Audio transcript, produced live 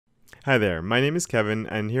Hi there, my name is Kevin,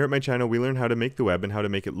 and here at my channel we learn how to make the web and how to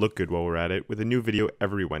make it look good while we're at it with a new video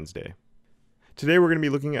every Wednesday. Today we're going to be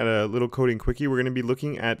looking at a little coding quickie. We're going to be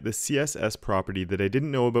looking at the CSS property that I didn't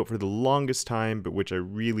know about for the longest time, but which I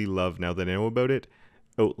really love now that I know about it,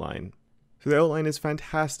 outline. So the outline is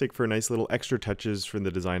fantastic for nice little extra touches from the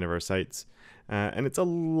design of our sites. And it's a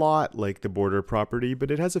lot like the border property, but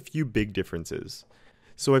it has a few big differences.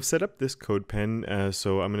 So I've set up this code pen,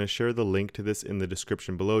 so I'm going to share the link to this in the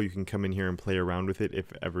description below. You can come in here and play around with it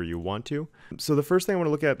if ever you want to. So the first thing I want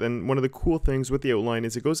to look at, and one of the cool things with the outline,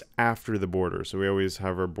 is it goes after the border. So we always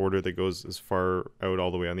have our border that goes as far out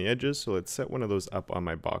all the way on the edges. So let's set one of those up on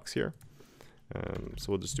my box here. So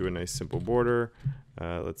we'll just do a nice simple border.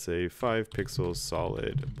 Let's say 5 pixels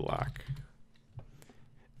solid black.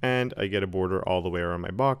 And I get a border all the way around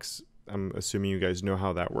my box. I'm assuming you guys know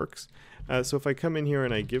how that works. So if I come in here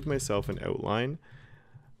and I give myself an outline,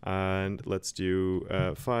 and let's do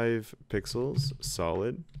 5 pixels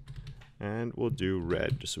solid, and we'll do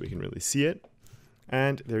red just so we can really see it.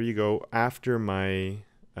 And there you go. After my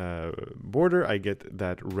border, I get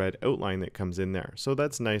that red outline that comes in there. So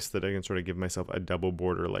that's nice that I can sort of give myself a double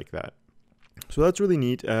border like that. So that's really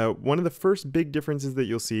neat. One of the first big differences that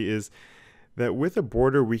you'll see is that with a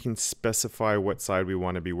border, we can specify what side we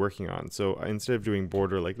want to be working on. So instead of doing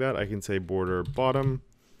border like that, I can say border bottom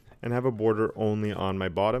and have a border only on my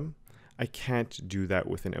bottom. I can't do that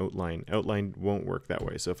with an outline. Outline won't work that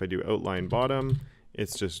way. So if I do outline bottom,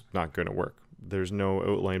 it's just not going to work. There's no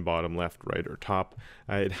outline bottom, left, right, or top.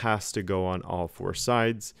 It has to go on all 4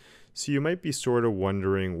 sides. So you might be sort of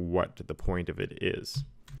wondering what the point of it is.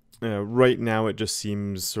 Right now, it just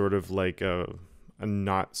seems sort of like a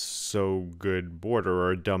not so good border,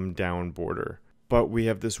 or a dumbed down border. But we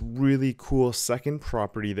have this really cool second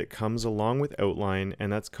property that comes along with outline,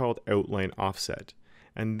 and that's called outline offset.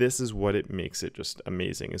 And this is what it makes it just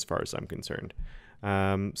amazing as far as I'm concerned.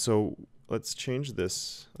 So let's change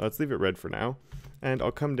this. Let's leave it red for now. And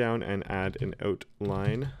I'll come down and add an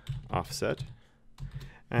outline offset.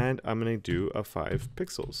 And I'm going to do a 5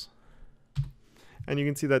 pixels. And you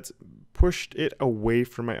can see that's pushed it away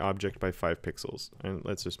from my object by 5 pixels. And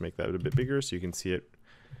let's just make that a bit bigger so you can see it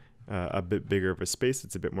a bit bigger of a space.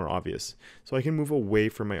 It's a bit more obvious. So I can move away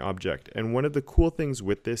from my object. And one of the cool things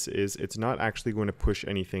with this is it's not actually going to push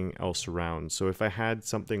anything else around. So if I had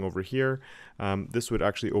something over here, this would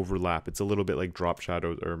actually overlap. It's a little bit like drop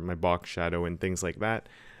shadow or my box shadow and things like that,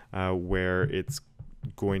 where it's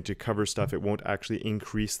going to cover stuff. It won't actually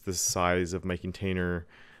increase the size of my container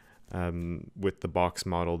with the box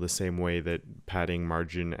model the same way that padding,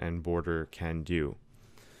 margin, and border can do.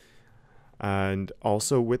 And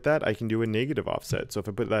also with that, I can do a negative offset. So if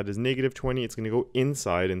I put that as -20, it's going to go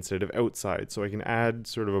inside instead of outside. So I can add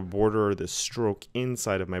sort of a border or this stroke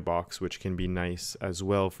inside of my box, which can be nice as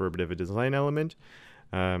well for a bit of a design element.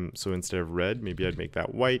 So instead of red, maybe I'd make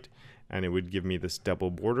that white, and it would give me this double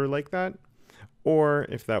border like that. Or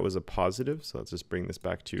if that was a positive, so let's just bring this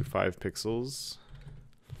back to 5 pixels.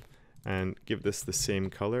 And give this the same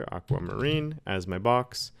color, aquamarine, as my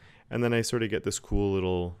box. And then I sort of get this cool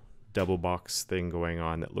little double box thing going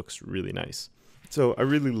on that looks really nice. So I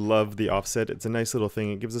really love the offset. It's a nice little thing.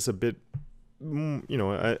 It gives us a bit, you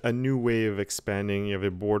know, a new way of expanding. You have a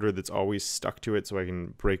border that's always stuck to it so I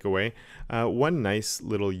can break away. One nice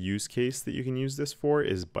little use case that you can use this for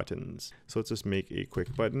is buttons. So let's just make a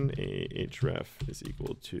quick button. href is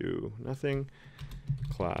equal to nothing.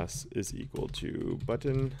 Class is equal to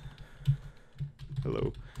button.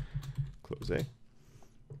 Hello, close A.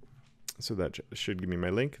 So that should give me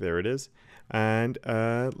my link. There it is. And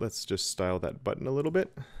let's just style that button a little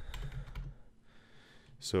bit.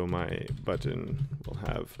 So my button will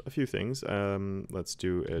have a few things. Let's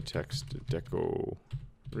do a text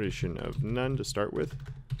decoration of none to start with.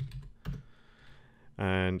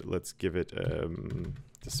 And let's give it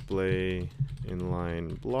display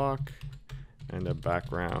inline block and a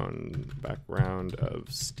background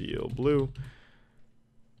of steel blue.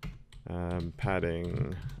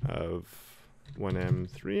 Padding of 1em,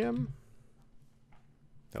 3em.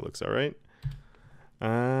 That looks all right.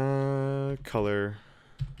 Color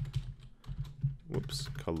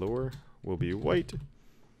will be white.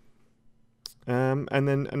 And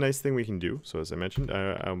then a nice thing we can do. So as I mentioned,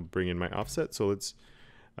 I'll bring in my offset. So let's,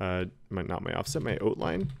 not my offset, my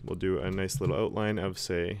outline. We'll do a nice little outline of,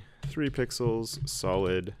 say, 3 pixels,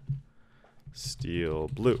 solid, steel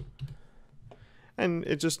blue. And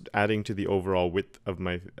it's just adding to the overall width of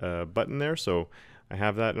my button there. So I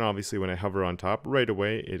have that, and obviously when I hover on top, right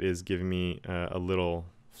away it is giving me a little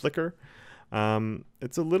flicker.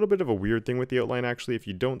 It's a little bit of a weird thing with the outline actually. If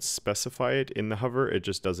you don't specify it in the hover, it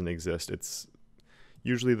just doesn't exist.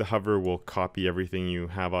 Usually the hover will copy everything you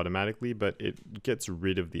have automatically, but it gets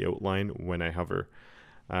rid of the outline when I hover.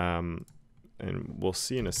 And we'll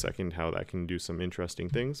see in a second how that can do some interesting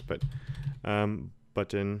things, but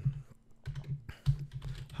button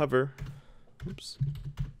hover, oops.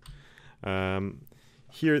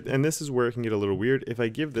 Here, and this is where it can get a little weird. If I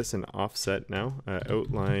give this an offset now,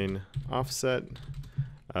 outline offset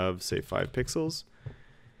of say 5 pixels,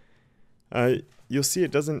 you'll see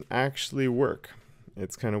it doesn't actually work.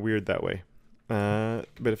 It's kind of weird that way. But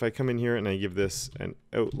if I come in here and I give this an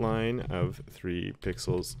outline of 3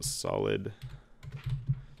 pixels solid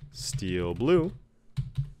steel blue,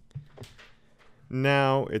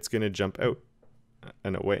 now it's going to jump out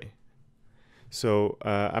and away. So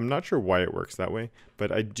I'm not sure why it works that way, but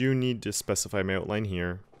I do need to specify my outline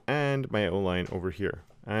here and my outline over here.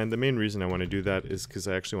 And the main reason I want to do that is because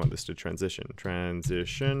I actually want this to transition.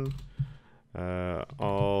 Transition,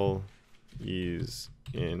 all ease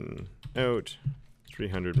in out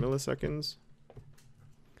 300 milliseconds.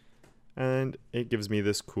 And it gives me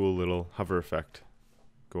this cool little hover effect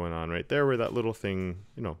going on right there where that little thing,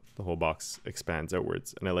 you know, the whole box expands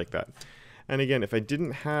outwards. And I like that. And again, if I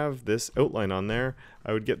didn't have this outline on there,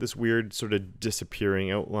 I would get this weird sort of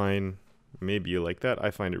disappearing outline. Maybe you like that.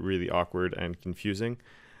 I find it really awkward and confusing.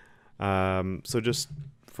 So just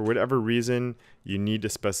for whatever reason, you need to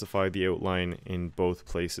specify the outline in both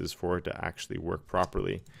places for it to actually work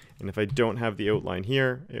properly. And if I don't have the outline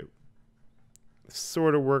here, it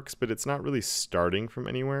sort of works, but it's not really starting from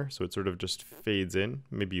anywhere. So it sort of just fades in.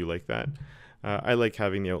 Maybe you like that. I like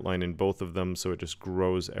having the outline in both of them so it just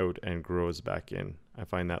grows out and grows back in. I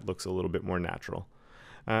find that looks a little bit more natural.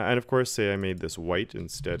 And of course, say I made this white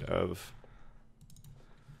instead of,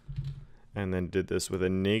 and then did this with a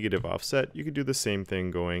negative offset, you could do the same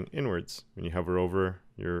thing going inwards. When you hover over,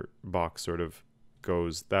 your box sort of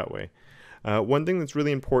goes that way. One thing that's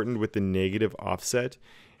really important with the negative offset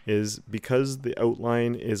is because the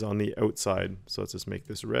outline is on the outside. So let's just make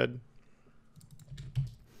this red.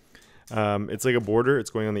 It's like a border. It's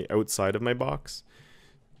going on the outside of my box.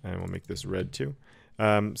 And we'll make this red too.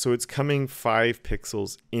 So it's coming 5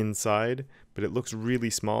 pixels inside, but it looks really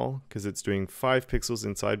small because it's doing 5 pixels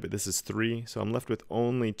inside, but this is 3. So I'm left with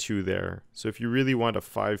only 2 there. So if you really want a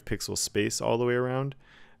 5 pixel space all the way around,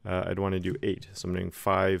 I'd want to do 8. So I'm doing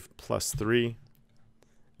 5 plus 3.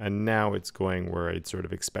 And now it's going where I'd sort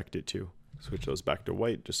of expect it to. Switch those back to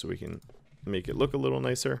white just so we can make it look a little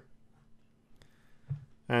nicer.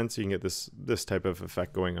 And so you can get this type of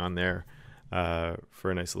effect going on there for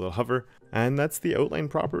a nice little hover. And that's the outline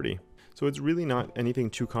property. So it's really not anything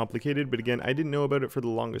too complicated, but again, I didn't know about it for the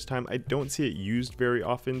longest time. I don't see it used very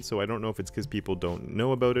often, so I don't know if it's because people don't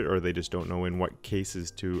know about it or they just don't know in what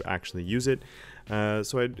cases to actually use it.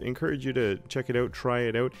 So I'd encourage you to check it out, try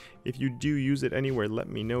it out. If you do use it anywhere, let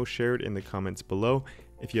me know, share it in the comments below.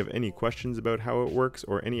 If you have any questions about how it works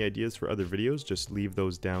or any ideas for other videos, just leave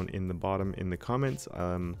those down in the bottom in the comments.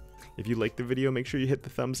 If you liked the video, make sure you hit the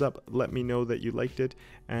thumbs up. Let me know that you liked it,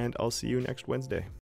 and I'll see you next Wednesday.